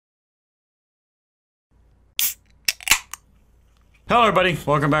Hello everybody,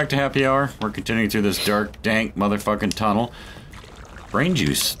 welcome back to Happy Hour. We're continuing through this dark, dank motherfucking tunnel. Brain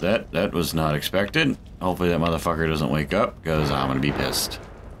juice, that was not expected. Hopefully that motherfucker doesn't wake up, because I'm gonna be pissed.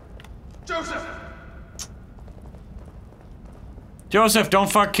 Joseph! Joseph,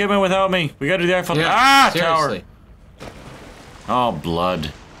 don't fuck Kidman without me. We gotta do the Eiffel Tower. Yeah, Ah, seriously. tower! Oh,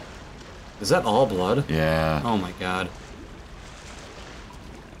 blood. Is that all blood? Yeah. Oh my god.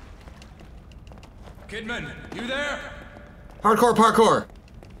 Kidman, you there? Hardcore parkour!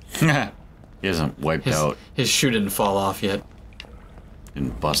 He hasn't wiped out. His shoe didn't fall off yet.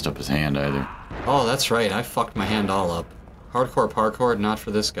 Didn't bust up his hand either. Oh, that's right. I fucked my hand all up. Hardcore parkour, not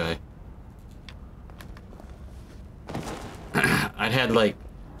for this guy. I'd had like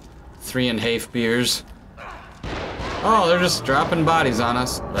 3.5 beers. Oh, they're just dropping bodies on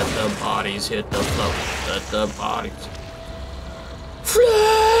us. Let the bodies hit the floor. Let the bodies.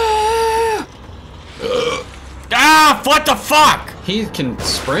 Ah! What the fuck? He can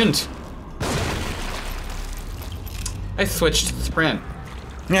sprint. I switched to sprint.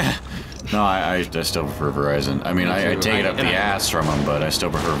 Yeah. No, I still prefer Verizon. I mean, I take it up the ass from them, but I still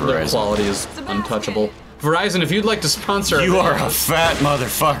prefer Their Verizon. quality is untouchable. Verizon, if you'd like to sponsor You our are a fat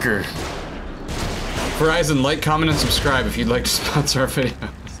motherfucker. Verizon, like, comment, and subscribe if you'd like to sponsor our videos.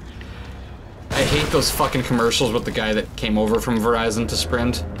 I hate those fucking commercials with the guy that came over from Verizon to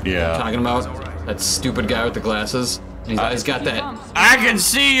Sprint. Yeah. Talking about that stupid guy with the glasses. He's got that. I can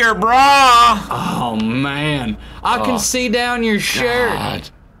see your bra. Oh man, I can see down your shirt. God.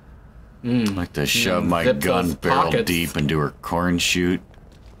 I'd like to shove my Zip gun those barrel pockets. deep into her corn shoot.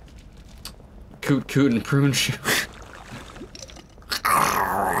 Coot, coot, and prune shoot.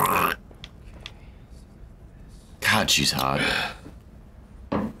 God, she's hot.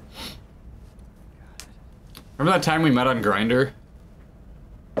 Remember that time we met on Grindr?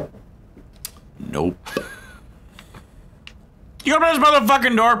 Nope. You open this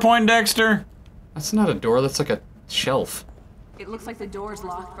motherfucking door, Poindexter? That's not a door. That's like a shelf. It looks like the door's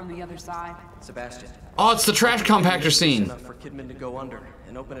locked from the other side. Sebastian. Oh, it's the trash compactor scene. Enough for Kidman to go under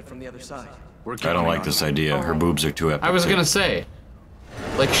and open it from the other side. I don't like this idea. Her boobs are too epic. I was gonna say,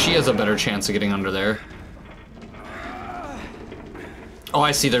 like, she has a better chance of getting under there. Oh,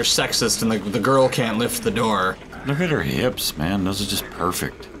 I see. They're sexist, and the girl can't lift the door. Look at her hips, man. Those are just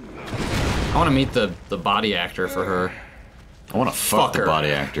perfect. I want to meet the body actor for her. I want to fuck the her. body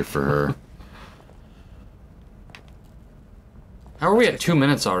actor for her. How are we at 2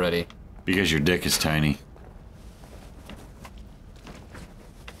 minutes already? Because your dick is tiny.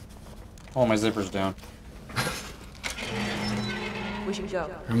 Oh, my zipper's down. We should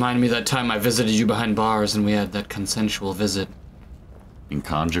go. Remind me that time I visited you behind bars and we had that consensual visit. In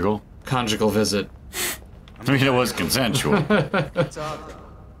conjugal? Conjugal visit. I mean, it was consensual. It's odd.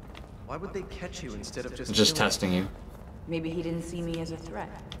 Why would they catch you instead of just killing Testing you. Maybe he didn't see me as a threat.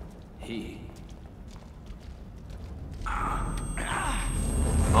 He.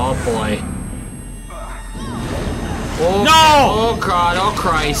 Oh boy. Oh, No! Oh god, oh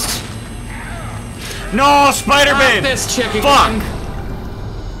Christ. No, Spider Not Babe! this chick Fuck! again.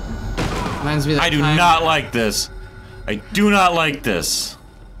 Reminds me of that I do time- not like this. I do not like this.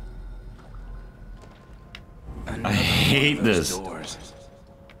 I hate this. Doors.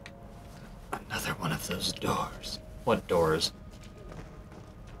 Another one of those doors. What doors?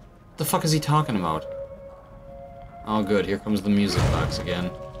 What the fuck is he talking about? Oh good, here comes the music box again.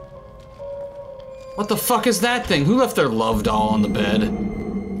 What the fuck is that thing? Who left their love doll on the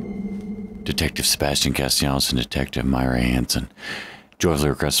bed? Detective Sebastian Castellanos and Detective Myra Hansen joyfully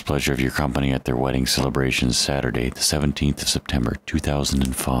request the pleasure of your company at their wedding celebrations Saturday, the 17th of September,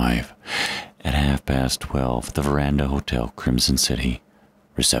 2005, at 12:30 at the Veranda Hotel, Crimson City.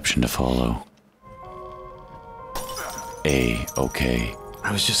 Reception to follow. A-okay.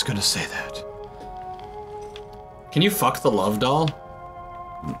 I was just gonna say that. Can you fuck the love doll?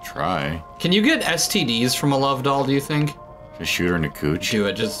 Try. Can you get STDs from a love doll, do you think? Just shoot her in the cooch. Do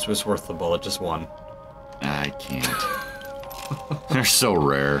it, just was worth the bullet, just one. I can't. They're so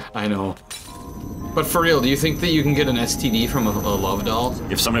rare. I know. But for real, do you think that you can get an STD from a love doll?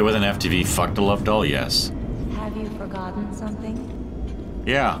 If somebody with an FTV fucked a love doll, yes. Have you forgotten something?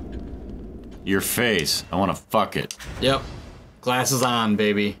 Yeah. Your face. I want to fuck it. Yep. Glasses on,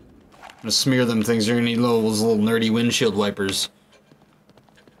 baby. I'm gonna smear them things. You're gonna need those little nerdy windshield wipers.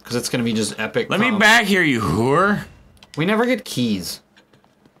 Because it's gonna be just epic. Let me back here, you whore. We never get keys.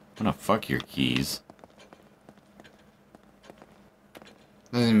 I'm gonna fuck your keys.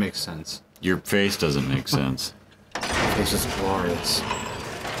 Doesn't even make sense. Your face doesn't make sense. It's just glorious.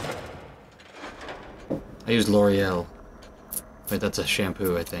 I use L'Oreal. Wait, that's a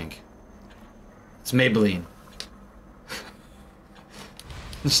shampoo, I think. It's Maybelline.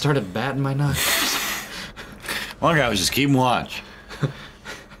 I started batting my knuckles. One guy was just keeping watch. It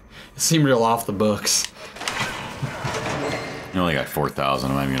seemed real off the books. You only got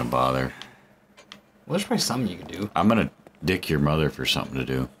 4,000. I'm not even gonna bother. Well, there's probably something you could do. I'm gonna dick your mother for something to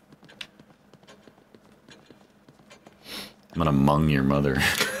do. I'm gonna mung your mother.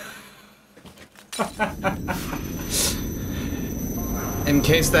 In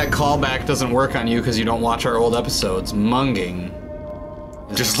case that callback doesn't work on you because you don't watch our old episodes, munging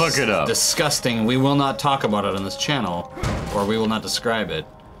is Just look it up. disgusting. We will not talk about it on this channel, or we will not describe it.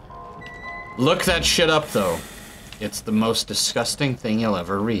 Look that shit up, though. It's the most disgusting thing you'll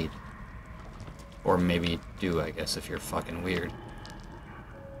ever read. Or maybe do, I guess, if you're fucking weird.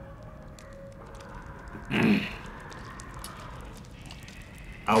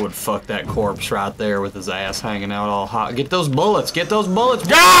 I would fuck that corpse right there with his ass hanging out all hot. Get those bullets! Get those bullets!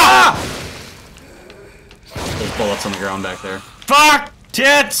 Ah! There's bullets on the ground back there. Fuck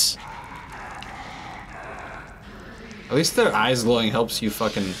tits! At least their eyes glowing helps you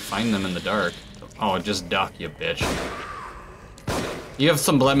fucking find them in the dark. Oh, just duck, you bitch. You have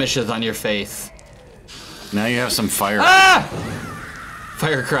some blemishes on your face. Now you have some fire. Ah!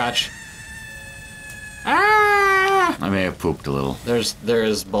 Fire crotch. Ah! I may have pooped a little. There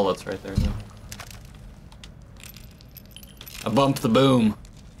is bullets right there, though. I bumped the boom.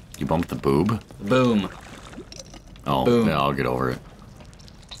 You bumped the boob? The boom. Oh, Boom. yeah, I'll get over it.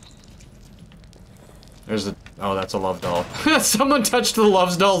 There's a... Oh, that's a love doll. Someone touched the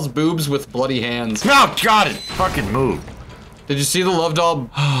love doll's boobs with bloody hands. Oh, God, it fucking moved. Did you see the love doll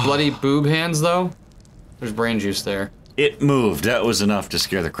bloody boob hands, though? There's brain juice there. It moved. That was enough to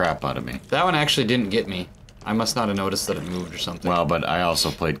scare the crap out of me. That one actually didn't get me. I must not have noticed that it moved or something. Well, but I also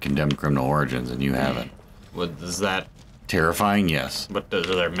played Condemned Criminal Origins, and you haven't. What is that? Terrifying? Yes. But are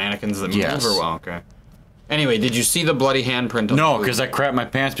there mannequins that move? Yes. Or, well, okay. Anyway, did you see the bloody handprint on No, the boob? because I crapped my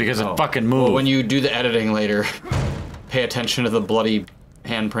pants because Oh. it fucking moved. Well, when you do the editing later, pay attention to the bloody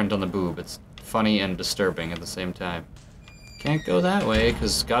handprint on the boob. It's funny and disturbing at the same time. Can't go that way,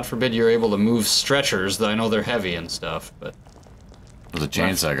 because God forbid you're able to move stretchers, though I know they're heavy and stuff, but... Well, the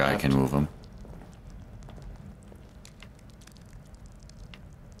chainsaw guy can move them.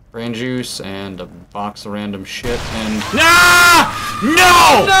 Brain juice and a box of random shit and... Ah!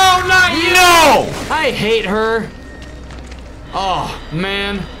 No! No, not you! No! I hate her! Oh,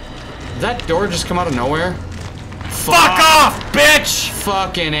 man. Did that door just come out of nowhere? Fuck off, bitch!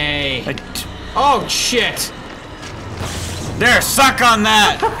 Fucking A. Oh, shit! There, suck on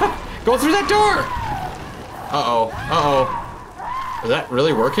that! Go through that door! Uh-oh, uh-oh. Is that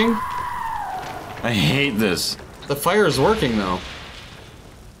really working? I hate this. The fire is working, though.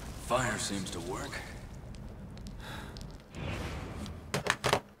 Fire seems to work.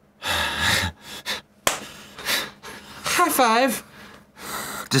 High five!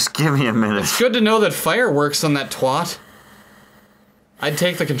 Just give me a minute. It's good to know that fire works on that twat. I'd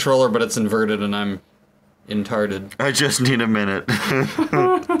take the controller, but it's inverted and I'm intarded. I just need a minute.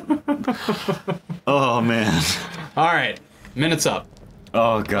 Oh, man. Alright, minute's up.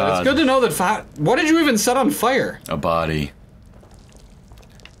 Oh, God. It's good to know that fire... What did you even set on fire? A body.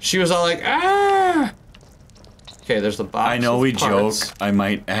 She was all like, ah! Okay, there's the box. I know of we parts. joke. I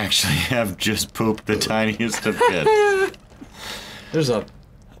might actually have just pooped the tiniest of bits. There's a...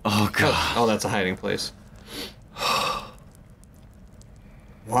 Oh, God. Oh, that's a hiding place.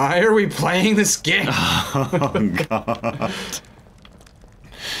 Why are we playing this game? Oh, God.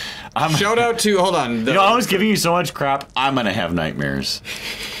 Shout out to... Hold on. You know, I was giving you so much crap, I'm gonna have nightmares.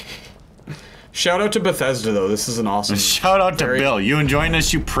 Shout out to Bethesda, though. This is an awesome... Shout out to very- Bill. You enjoying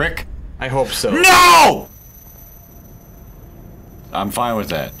this, you prick? I hope so. No! I'm fine with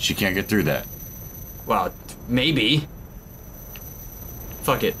that. She can't get through that. Well, maybe.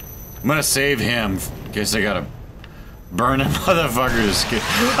 Fuck it. I'm gonna save him in case I gotta burn him motherfucker to skip.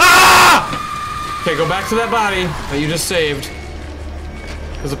 Ah! Okay, go back to that body that you just saved.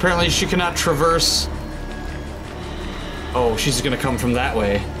 Because apparently she cannot traverse... Oh, she's gonna come from that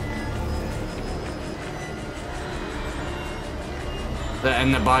way.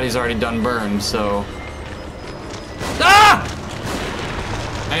 And the body's already done burned, so... Ah!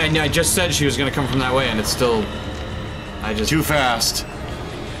 I just said she was gonna come from that way, and it's still... I just... Too fast.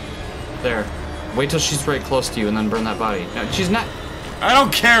 There. Wait till she's right close to you, and then burn that body. No, she's not... I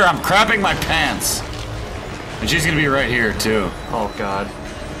don't care. I'm crapping my pants. And she's gonna be right here, too. Oh, God.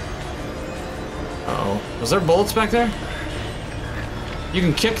 Uh-oh. Was there bullets back there? You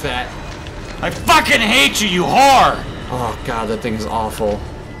can kick that. I fucking hate you, you whore! Oh, God, that thing is awful.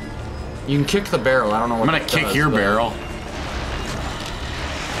 You can kick the barrel. I don't know what I'm gonna it kick does, your but- barrel.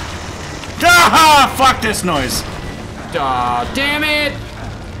 Ah! Fuck this noise. Aw, damn it!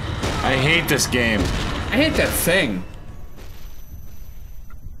 I hate this game. I hate that thing.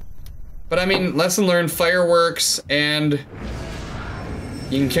 But I mean, lesson learned, fireworks, and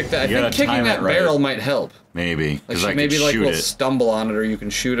you can kick that. I think kicking that barrel might help. Maybe. Like maybe like we'll stumble on it, or you can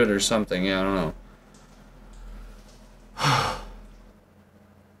shoot it or something. Yeah, I don't know.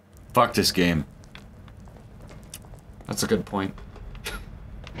 Fuck this game. That's a good point.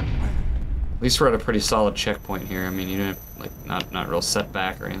 At least we're at a pretty solid checkpoint here. I mean, you didn't like not real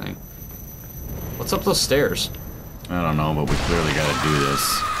setback or anything. What's up those stairs? I don't know, but we clearly gotta do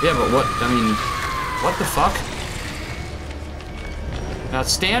this. Yeah, but what? I mean, what the fuck? Now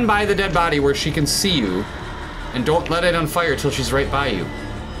stand by the dead body where she can see you, and don't let it on fire till she's right by you.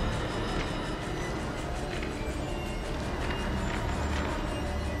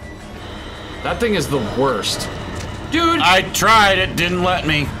 That thing is the worst. Dude! I tried, it didn't let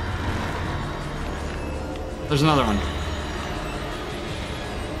me. There's another one.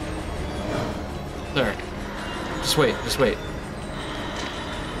 There. Just wait, just wait.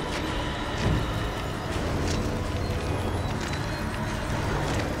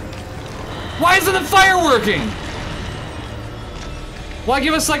 Why isn't the fire working? Why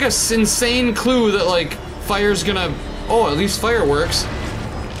give us like a insane clue that like fire's gonna... Oh, at least fire works.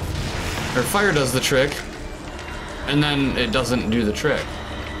 Or fire does the trick. And then it doesn't do the trick.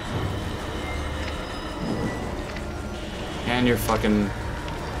 And your fucking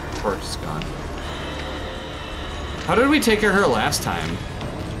torch is gone. How did we take care of her last time?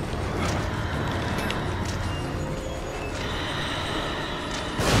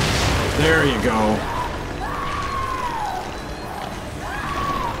 There you go.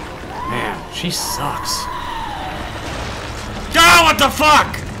 Man, she sucks. Ah, what the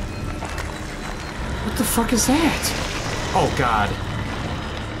fuck? What the fuck is that? Oh god.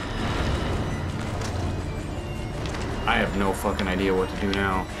 I have no fucking idea what to do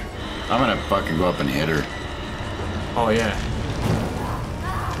now. I'm gonna fucking go up and hit her. Oh yeah.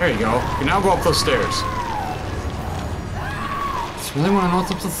 There you go. You can now go up those stairs. I just really want to know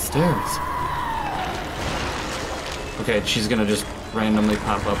what's up those stairs. Okay, she's gonna just randomly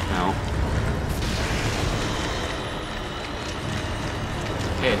pop up now.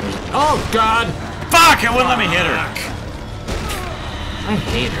 Hey, there's... Oh god! Fuck! It wouldn't let me hit her. I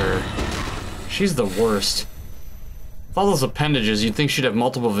hate her. She's the worst. With all those appendages, you'd think she'd have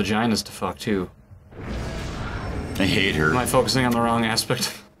multiple vaginas to fuck, too. I hate her. Am I focusing on the wrong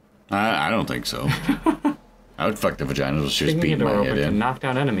aspect? I don't think so. I would fuck the vagina if she was Speaking beating of my door head open to in. knock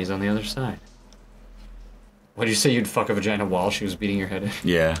down enemies on the other side. What did you say, you'd fuck a vagina while she was beating your head in?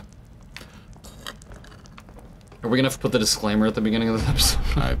 Yeah. Are we gonna have to put the disclaimer at the beginning of this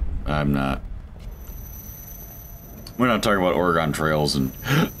episode? I'm not. We're not talking about Oregon trails and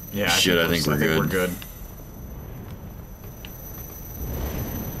Yeah, shit. I think we're good. We're good.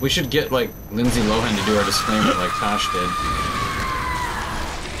 We should get like Lindsay Lohan to do our disclaimer like Tosh did.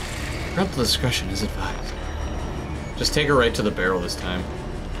 Parental discretion is advised. Just take her right to the barrel this time.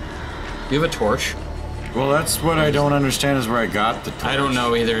 Do you have a torch? Well, that's what I don't understand is where I got the torch. I don't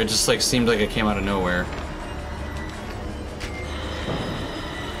know either. It just like seemed like it came out of nowhere.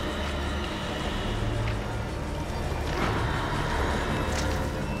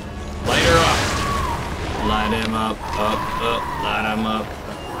 Light her up. Light him up, light him up.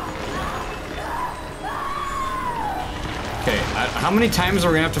 Okay, how many times are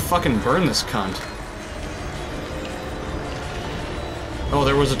we gonna have to fucking burn this cunt? Oh,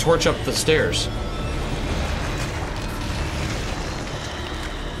 there was a torch up the stairs.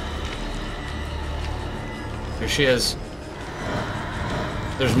 Here she is.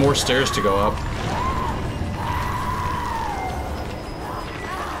 There's more stairs to go up.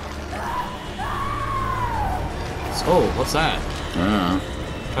 Oh, what's that?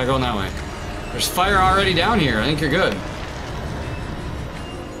 Try going that way. There's fire already down here. I think you're good.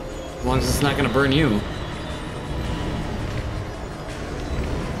 As long as it's not gonna burn you.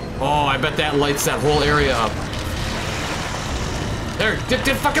 Oh, I bet that lights that whole area up. There,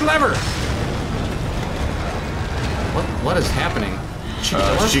 dip fucking lever! What is happening?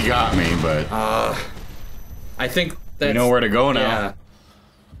 She got me, but I think that you know where to go now. Yeah.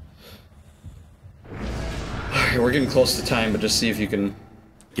 Alright, we're getting close to time, but just see if you can.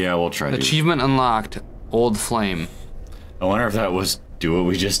 Yeah, we'll try to. Achievement unlocked. Old Flame. I wonder if that was do what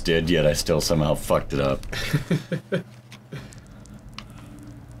we just did, yet I still somehow fucked it up.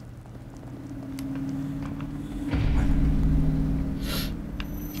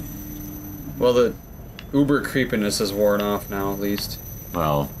 Well, the uber creepiness is worn off now, at least.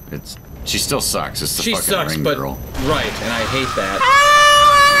 Well, she still sucks. It's the She fucking sucks, ring but girl. right, and I hate that.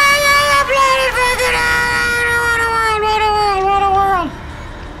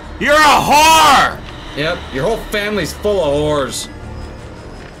 You're whore! Yep, your whole family's full of whores.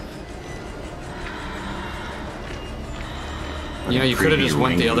 You know, you could have just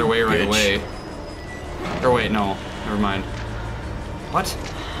went the other way right away. Or wait, no. Never mind. What?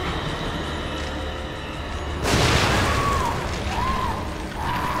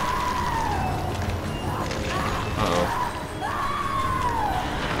 Uh-oh.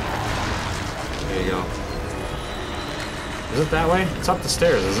 There you go. Is it that way? It's up the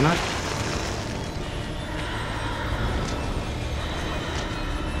stairs, isn't it?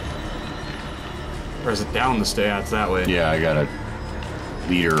 Or is it down the stairs? Yeah, it's that way. Yeah, I gotta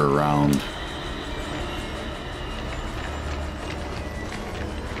lead her around.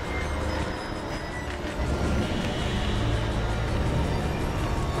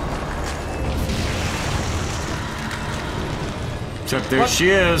 Except there she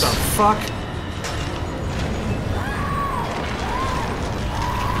is. What the fuck?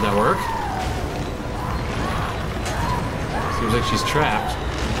 Did that work? Seems like she's trapped.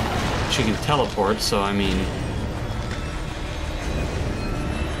 She can teleport, so I mean...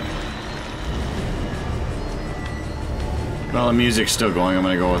 Well, the music's still going. I'm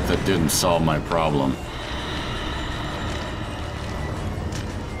gonna go with that didn't solve my problem.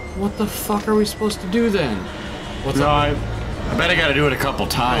 What the fuck are we supposed to do then? What's No, up? I bet I gotta do it a couple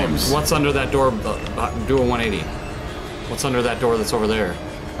times. What's under that door? Do a 180. What's under that door that's over there?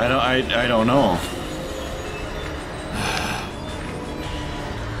 I don't know.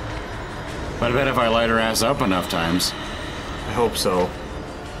 But I bet if I light her ass up enough times. I hope so.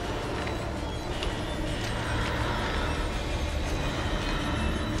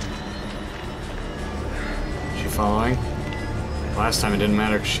 Is she following? Last time it didn't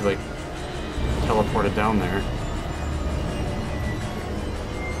matter because she like teleported down there.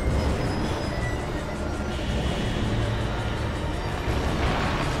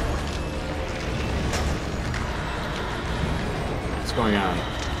 What's going on?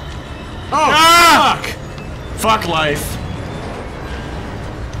 Oh, fuck! Fuck life.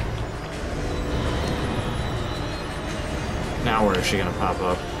 Now where is she gonna pop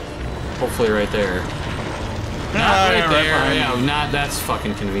up? Hopefully right there. Not Yeah, right there. behind Yeah, me. not. That's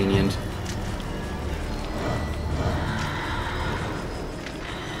fucking convenient.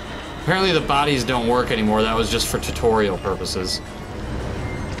 Apparently the bodies don't work anymore. That was just for tutorial purposes.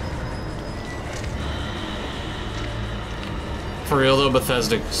 For real though,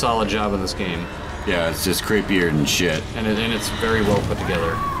 Bethesda, solid job in this game. Yeah, it's just creepier than shit. And it's very well put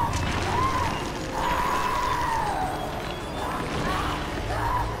together.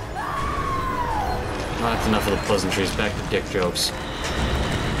 Well, that's enough of the pleasantries. Back to dick jokes.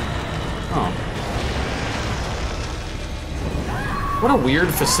 Oh. What a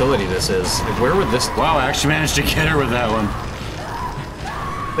weird facility this is. Like, where would this... Wow, I actually managed to get her with that one.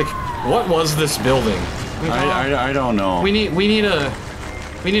 Like, what was this building? I don't know. We need a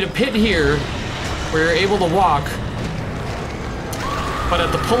pit here where you're able to walk, but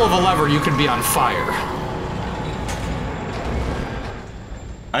at the pull of a lever you could be on fire.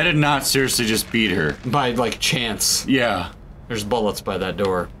 I did not seriously just beat her. By like chance. Yeah. There's bullets by that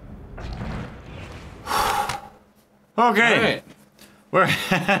door. Okay. We're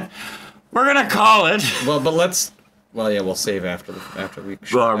we're gonna call it. Well, but let's. Well, yeah, we'll save after we.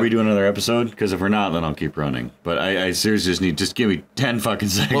 Well, are we doing another episode? Because if we're not, then I'll keep running. But I seriously just give me 10 fucking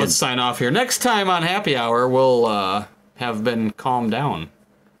seconds. Well, let's sign off here. Next time on Happy Hour, we'll have been calmed down.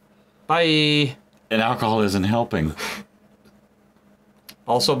 Bye. And alcohol isn't helping.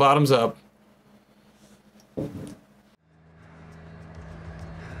 Also, bottoms up.